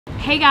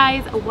Hey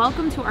guys,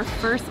 welcome to our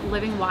first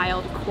Living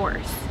Wild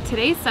course.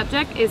 Today's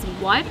subject is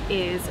what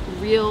is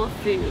real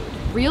food.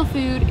 Real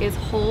food is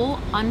whole,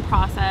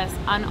 unprocessed,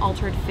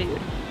 unaltered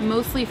food,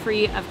 mostly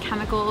free of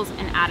chemicals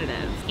and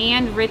additives,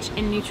 and rich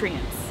in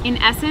nutrients. In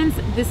essence,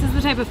 this is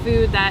the type of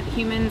food that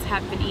humans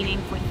have been eating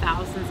for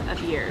thousands of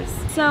years.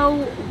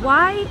 So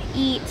why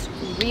eat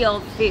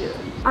real food?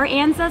 Our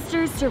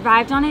ancestors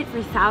survived on it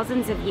for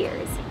thousands of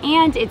years,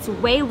 and it's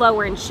way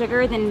lower in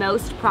sugar than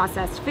most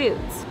processed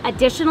foods.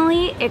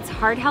 Additionally, it's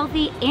heart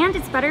healthy and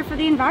it's better for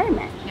the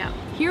environment. Yeah.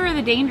 Here are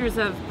the dangers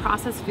of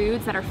processed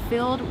foods that are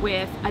filled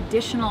with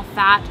additional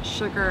fat,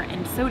 sugar,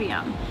 and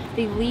sodium.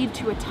 They lead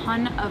to a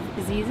ton of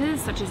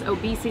diseases such as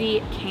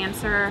obesity,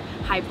 cancer,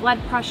 high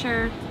blood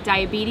pressure,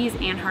 diabetes,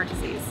 and heart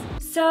disease.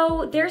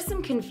 So there's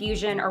some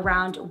confusion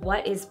around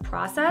what is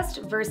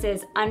processed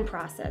versus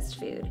unprocessed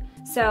food.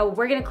 So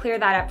we're gonna clear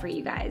that up for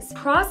you guys.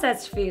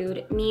 Processed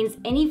food means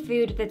any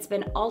food that's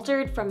been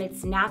altered from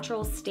its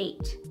natural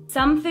state.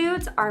 Some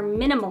foods are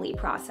minimally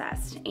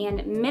processed,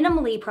 and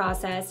minimally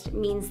processed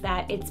means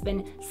that it's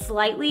been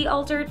slightly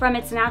altered from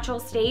its natural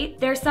state.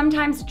 They're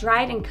sometimes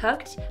dried and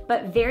cooked,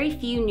 but very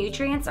few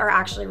nutrients are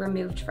actually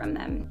removed from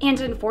them. And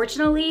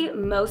unfortunately,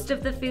 most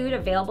of the food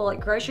available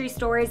at grocery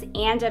stores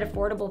and at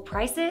affordable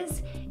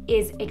prices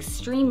is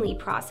extremely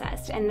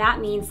processed, and that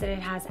means that it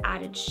has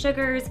added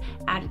sugars,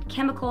 added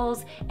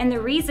chemicals, and the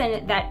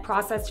reason that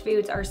processed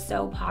foods are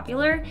so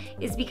popular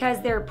is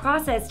because they're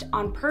processed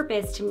on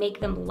purpose to make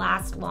them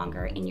last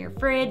longer in your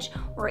fridge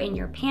or in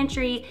your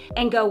pantry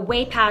and go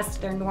way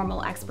past their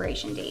normal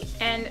expiration date.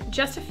 And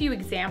just a few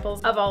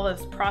examples of all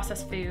those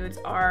processed foods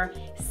are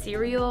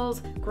cereals,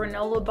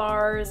 granola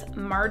bars,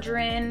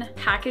 margarine,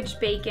 packaged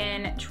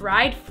bacon,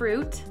 dried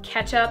fruit,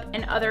 ketchup,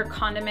 and other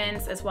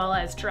condiments, as well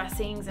as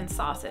dressings and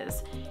sauces.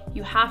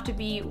 You have to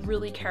be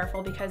really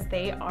careful because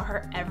they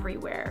are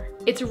everywhere.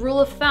 It's a rule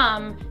of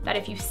thumb that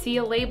if you see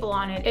a label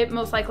on it, it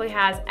most likely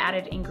has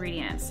added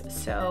ingredients.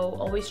 So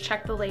always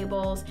check the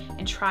labels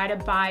and try to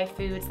buy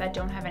foods that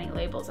don't have any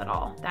labels at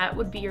all. That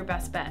would be your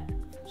best bet.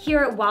 Here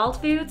at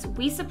Wild Foods,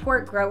 we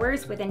support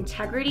growers with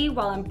integrity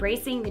while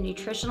embracing the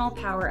nutritional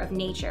power of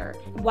nature.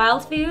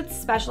 Wild Foods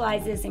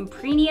specializes in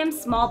premium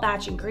small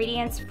batch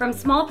ingredients from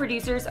small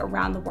producers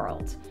around the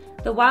world.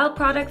 The Wild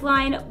product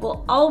line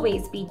will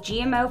always be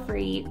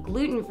GMO-free,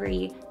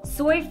 gluten-free,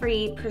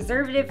 soy-free,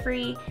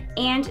 preservative-free,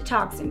 and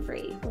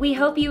toxin-free. We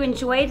hope you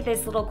enjoyed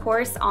this little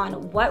course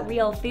on what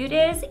real food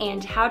is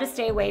and how to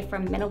stay away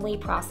from minimally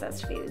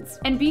processed foods.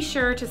 And be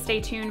sure to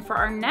stay tuned for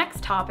our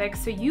next topic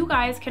so you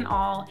guys can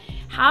all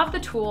have the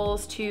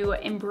tools to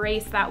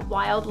embrace that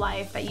wild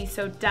life that you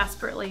so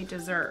desperately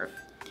deserve.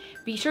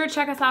 Be sure to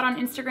check us out on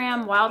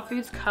Instagram, Wild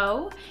Foods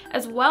Co.,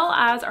 as well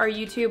as our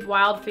YouTube,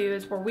 Wild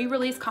Foods, where we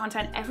release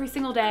content every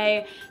single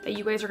day that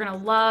you guys are gonna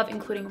love,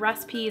 including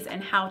recipes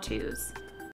and how-tos.